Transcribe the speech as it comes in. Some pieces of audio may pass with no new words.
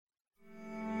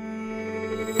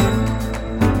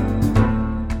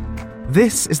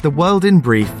This is The World in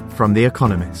Brief from The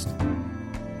Economist.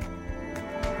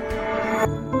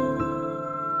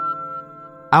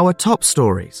 Our top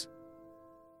stories.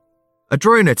 A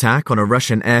drone attack on a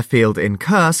Russian airfield in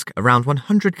Kursk, around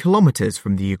 100 kilometers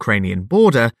from the Ukrainian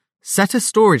border, set a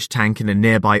storage tank in a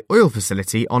nearby oil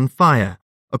facility on fire,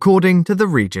 according to the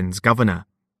region's governor.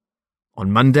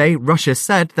 On Monday, Russia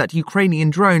said that Ukrainian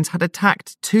drones had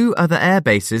attacked 2 other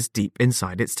airbases deep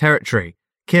inside its territory,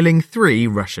 killing 3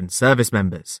 Russian service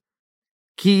members.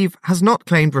 Kyiv has not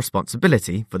claimed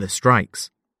responsibility for the strikes.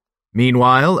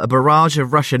 Meanwhile, a barrage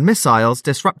of Russian missiles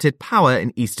disrupted power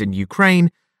in eastern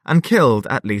Ukraine and killed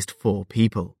at least 4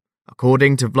 people,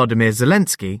 according to Volodymyr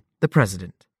Zelensky, the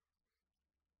president.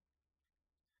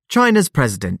 China's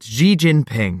President Xi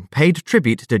Jinping paid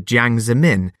tribute to Jiang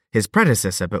Zemin, his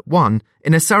predecessor but one,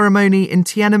 in a ceremony in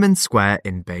Tiananmen Square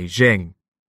in Beijing.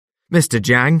 Mr.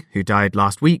 Jiang, who died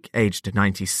last week aged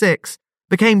 96,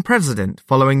 became president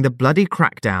following the bloody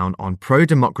crackdown on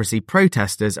pro-democracy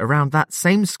protesters around that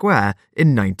same square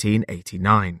in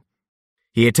 1989.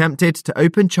 He attempted to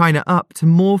open China up to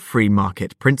more free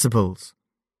market principles.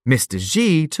 Mr.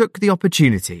 Xi took the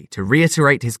opportunity to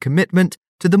reiterate his commitment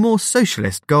to the more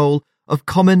socialist goal of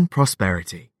common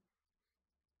prosperity.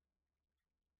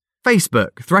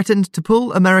 Facebook threatened to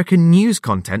pull American news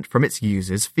content from its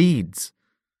users' feeds.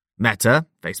 Meta,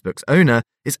 Facebook's owner,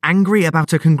 is angry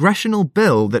about a congressional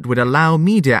bill that would allow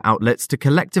media outlets to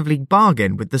collectively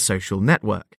bargain with the social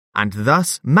network, and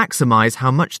thus maximize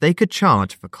how much they could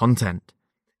charge for content.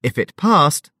 If it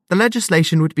passed, the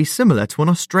legislation would be similar to an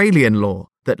Australian law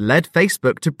that led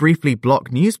Facebook to briefly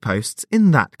block news posts in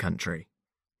that country.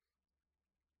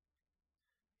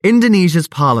 Indonesia's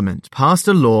parliament passed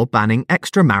a law banning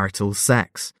extramarital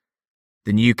sex.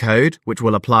 The new code, which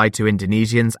will apply to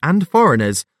Indonesians and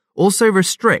foreigners, also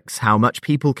restricts how much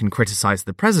people can criticize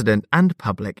the president and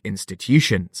public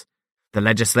institutions. The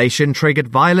legislation triggered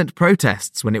violent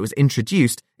protests when it was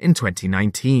introduced in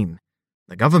 2019.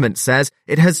 The government says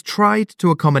it has tried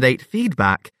to accommodate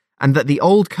feedback and that the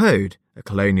old code, a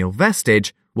colonial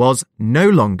vestige, was no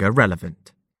longer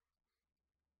relevant.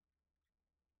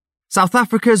 South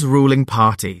Africa's ruling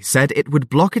party said it would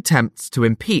block attempts to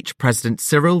impeach President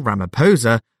Cyril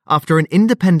Ramaphosa after an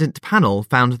independent panel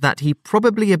found that he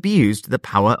probably abused the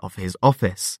power of his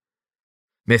office.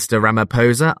 Mr.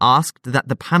 Ramaphosa asked that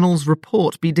the panel's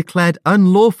report be declared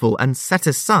unlawful and set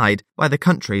aside by the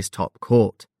country's top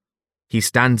court. He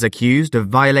stands accused of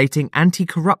violating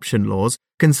anti-corruption laws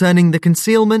concerning the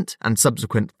concealment and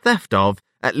subsequent theft of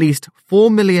at least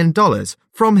 $4 million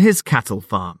from his cattle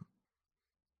farm.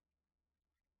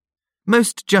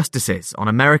 Most justices on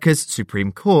America's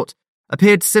Supreme Court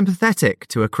appeared sympathetic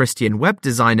to a Christian web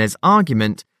designer's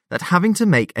argument that having to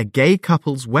make a gay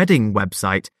couple's wedding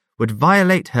website would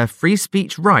violate her free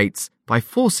speech rights by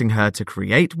forcing her to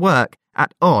create work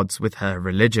at odds with her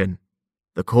religion.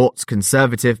 The court's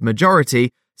conservative majority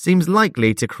seems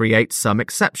likely to create some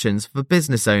exceptions for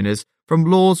business owners from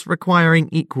laws requiring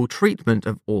equal treatment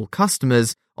of all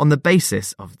customers on the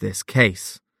basis of this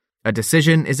case. A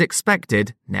decision is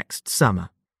expected next summer.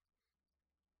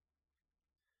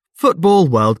 Football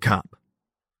World Cup.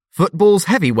 Football's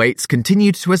heavyweights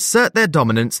continued to assert their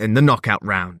dominance in the knockout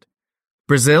round.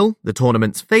 Brazil, the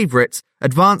tournament's favourites,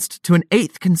 advanced to an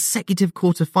 8th consecutive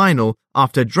quarter-final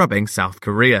after drubbing South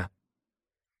Korea.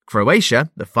 Croatia,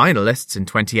 the finalists in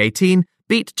 2018,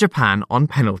 beat Japan on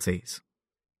penalties.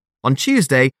 On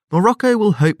Tuesday, Morocco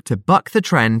will hope to buck the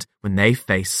trend when they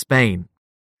face Spain.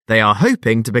 They are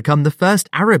hoping to become the first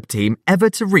Arab team ever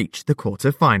to reach the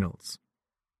quarter-finals.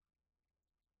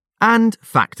 And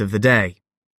fact of the day.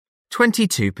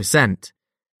 22%.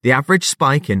 The average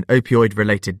spike in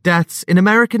opioid-related deaths in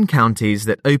American counties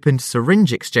that opened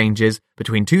syringe exchanges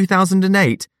between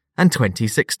 2008 and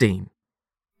 2016.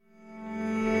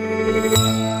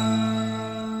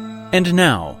 And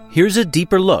now, here's a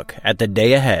deeper look at the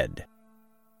day ahead.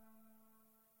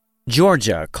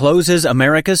 Georgia closes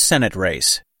America's Senate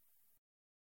race.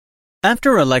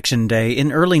 After Election Day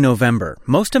in early November,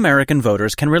 most American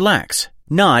voters can relax.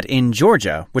 Not in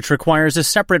Georgia, which requires a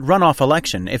separate runoff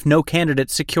election if no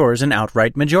candidate secures an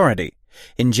outright majority.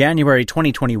 In January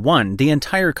 2021, the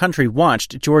entire country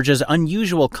watched Georgia's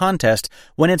unusual contest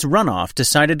when its runoff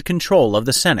decided control of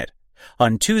the Senate.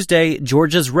 On Tuesday,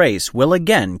 Georgia's race will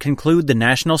again conclude the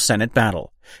national Senate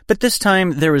battle. But this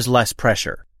time, there is less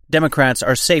pressure. Democrats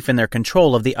are safe in their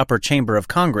control of the upper chamber of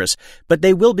Congress, but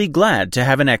they will be glad to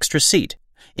have an extra seat.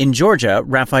 In Georgia,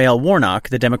 Raphael Warnock,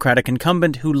 the Democratic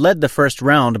incumbent who led the first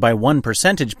round by 1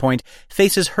 percentage point,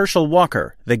 faces Herschel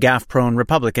Walker, the gaffe-prone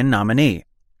Republican nominee.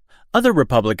 Other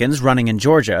Republicans running in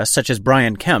Georgia, such as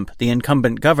Brian Kemp, the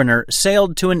incumbent governor,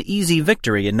 sailed to an easy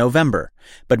victory in November.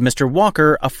 But Mr.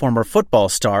 Walker, a former football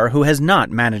star who has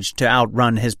not managed to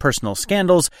outrun his personal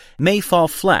scandals, may fall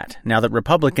flat now that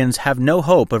Republicans have no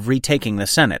hope of retaking the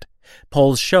Senate.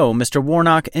 Polls show Mr.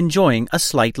 Warnock enjoying a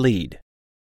slight lead.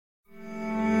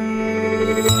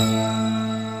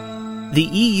 The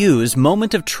EU's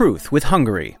moment of truth with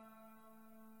Hungary.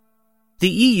 The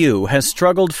EU has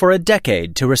struggled for a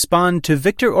decade to respond to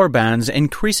Viktor Orbán's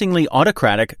increasingly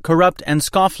autocratic, corrupt, and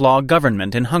scofflaw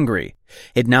government in Hungary.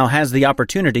 It now has the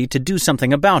opportunity to do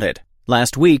something about it.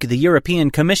 Last week, the European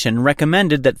Commission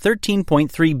recommended that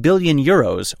 13.3 billion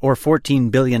euros, or $14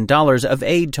 billion of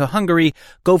aid to Hungary,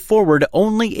 go forward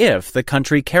only if the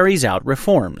country carries out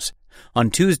reforms. On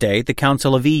Tuesday, the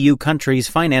Council of EU countries'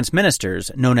 finance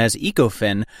ministers, known as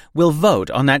ECOFIN, will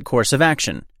vote on that course of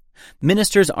action.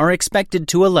 Ministers are expected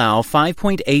to allow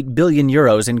 5.8 billion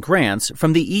euros in grants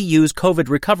from the EU's COVID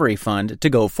Recovery Fund to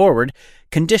go forward,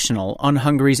 conditional on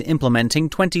Hungary's implementing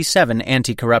 27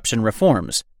 anti-corruption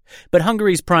reforms. But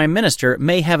Hungary's prime minister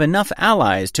may have enough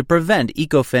allies to prevent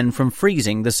ECOFIN from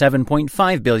freezing the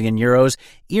 7.5 billion euros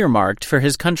earmarked for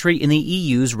his country in the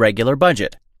EU's regular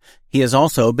budget. He has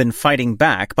also been fighting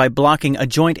back by blocking a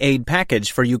joint aid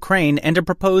package for Ukraine and a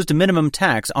proposed minimum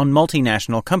tax on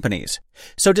multinational companies.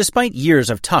 So despite years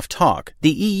of tough talk, the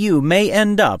EU may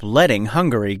end up letting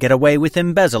Hungary get away with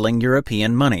embezzling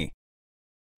European money.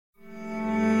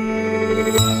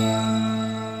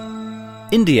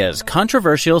 India's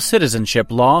controversial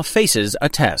citizenship law faces a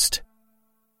test.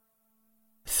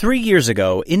 3 years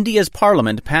ago, India's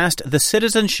parliament passed the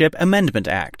Citizenship Amendment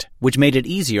Act, which made it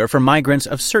easier for migrants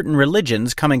of certain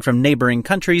religions coming from neighboring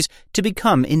countries to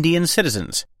become Indian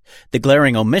citizens. The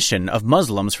glaring omission of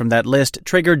Muslims from that list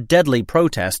triggered deadly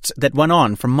protests that went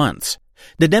on for months.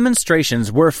 The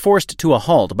demonstrations were forced to a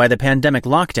halt by the pandemic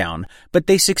lockdown, but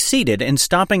they succeeded in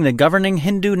stopping the governing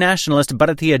Hindu nationalist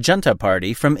Bharatiya Janata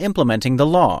Party from implementing the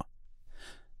law.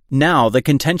 Now the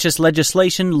contentious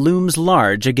legislation looms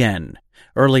large again.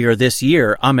 Earlier this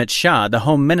year, Amit Shah, the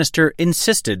Home Minister,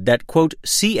 insisted that, quote,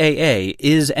 CAA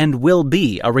is and will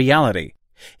be a reality.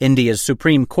 India's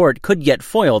Supreme Court could yet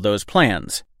foil those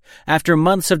plans. After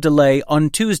months of delay, on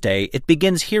Tuesday, it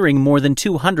begins hearing more than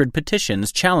 200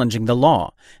 petitions challenging the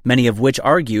law, many of which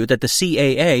argue that the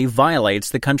CAA violates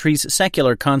the country's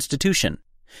secular constitution.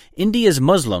 India's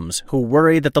Muslims, who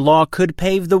worry that the law could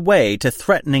pave the way to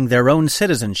threatening their own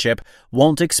citizenship,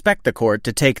 won't expect the court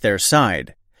to take their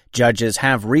side. Judges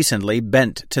have recently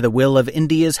bent to the will of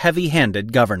India's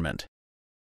heavy-handed government.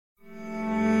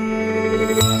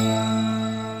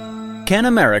 Can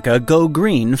America go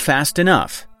green fast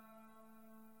enough?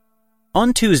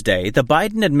 On Tuesday, the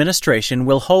Biden administration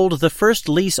will hold the first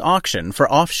lease auction for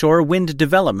offshore wind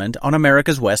development on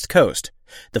America's west coast.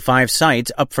 The 5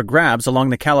 sites up for grabs along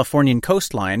the Californian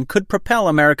coastline could propel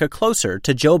America closer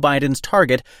to Joe Biden's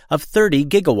target of 30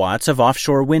 gigawatts of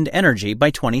offshore wind energy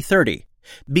by 2030.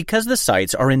 Because the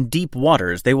sites are in deep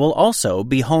waters, they will also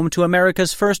be home to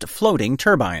America's first floating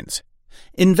turbines.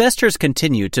 Investors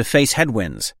continue to face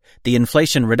headwinds. The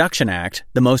Inflation Reduction Act,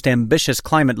 the most ambitious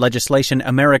climate legislation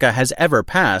America has ever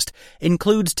passed,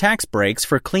 includes tax breaks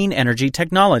for clean energy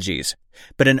technologies.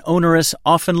 But an onerous,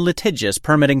 often litigious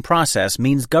permitting process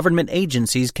means government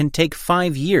agencies can take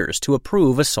 5 years to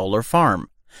approve a solar farm.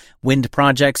 Wind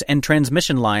projects and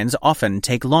transmission lines often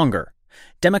take longer.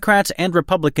 Democrats and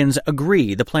Republicans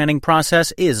agree the planning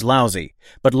process is lousy,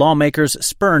 but lawmakers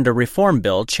spurned a reform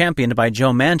bill championed by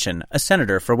Joe Manchin, a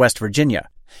senator for West Virginia.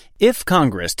 If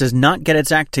Congress does not get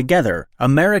its act together,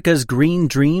 America's green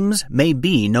dreams may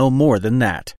be no more than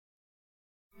that.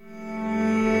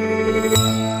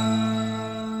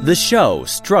 The show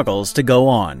struggles to go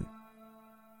on.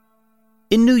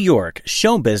 In New York,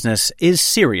 show business is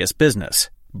serious business.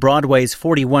 Broadway's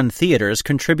 41 theaters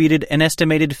contributed an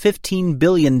estimated $15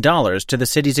 billion to the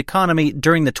city's economy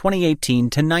during the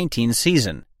 2018-19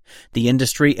 season. The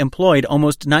industry employed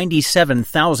almost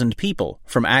 97,000 people,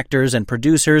 from actors and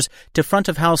producers to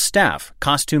front-of-house staff,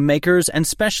 costume makers, and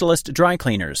specialist dry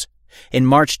cleaners. In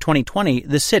March 2020,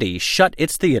 the city shut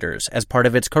its theaters as part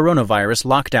of its coronavirus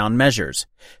lockdown measures.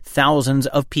 Thousands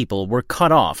of people were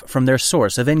cut off from their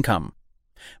source of income.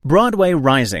 Broadway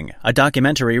Rising, a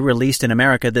documentary released in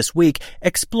America this week,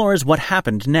 explores what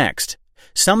happened next.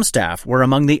 Some staff were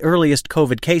among the earliest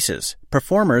COVID cases.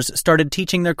 Performers started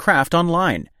teaching their craft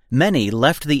online. Many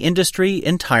left the industry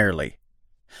entirely.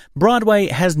 Broadway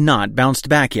has not bounced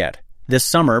back yet. This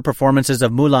summer, performances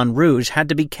of Moulin Rouge had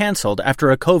to be canceled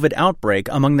after a COVID outbreak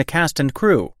among the cast and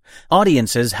crew.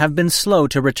 Audiences have been slow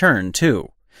to return, too.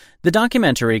 The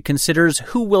documentary considers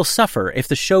who will suffer if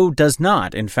the show does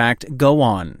not, in fact, go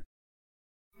on.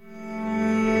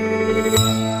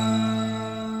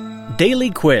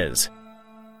 Daily Quiz.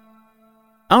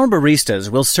 Our baristas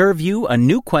will serve you a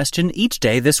new question each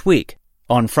day this week.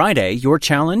 On Friday, your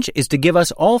challenge is to give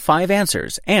us all 5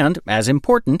 answers and, as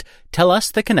important, tell us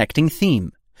the connecting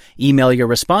theme. Email your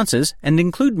responses and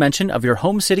include mention of your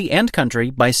home city and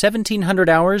country by 1700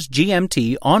 hours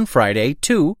GMT on Friday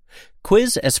to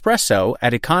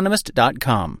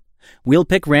quizespresso@economist.com. We'll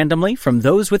pick randomly from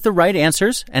those with the right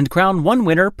answers and crown one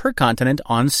winner per continent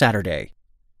on Saturday.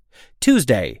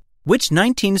 Tuesday. Which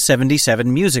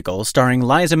 1977 musical starring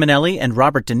Liza Minnelli and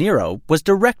Robert De Niro was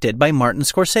directed by Martin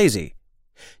Scorsese?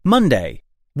 Monday.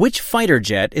 Which fighter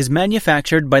jet is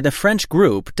manufactured by the French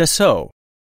group Dassault?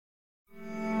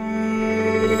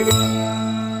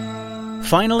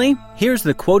 Finally, here's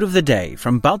the quote of the day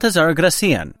from Baltasar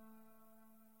Gracian.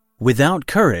 Without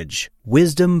courage,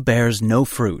 wisdom bears no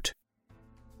fruit.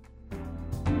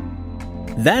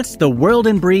 That's the World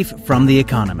in Brief from The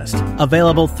Economist,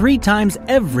 available 3 times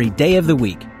every day of the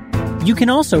week. You can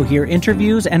also hear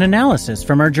interviews and analysis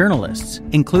from our journalists,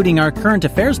 including our current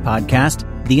affairs podcast,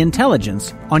 The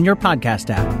Intelligence, on your podcast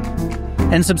app.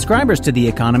 And subscribers to The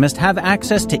Economist have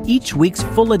access to each week's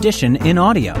full edition in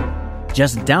audio.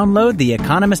 Just download The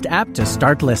Economist app to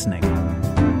start listening.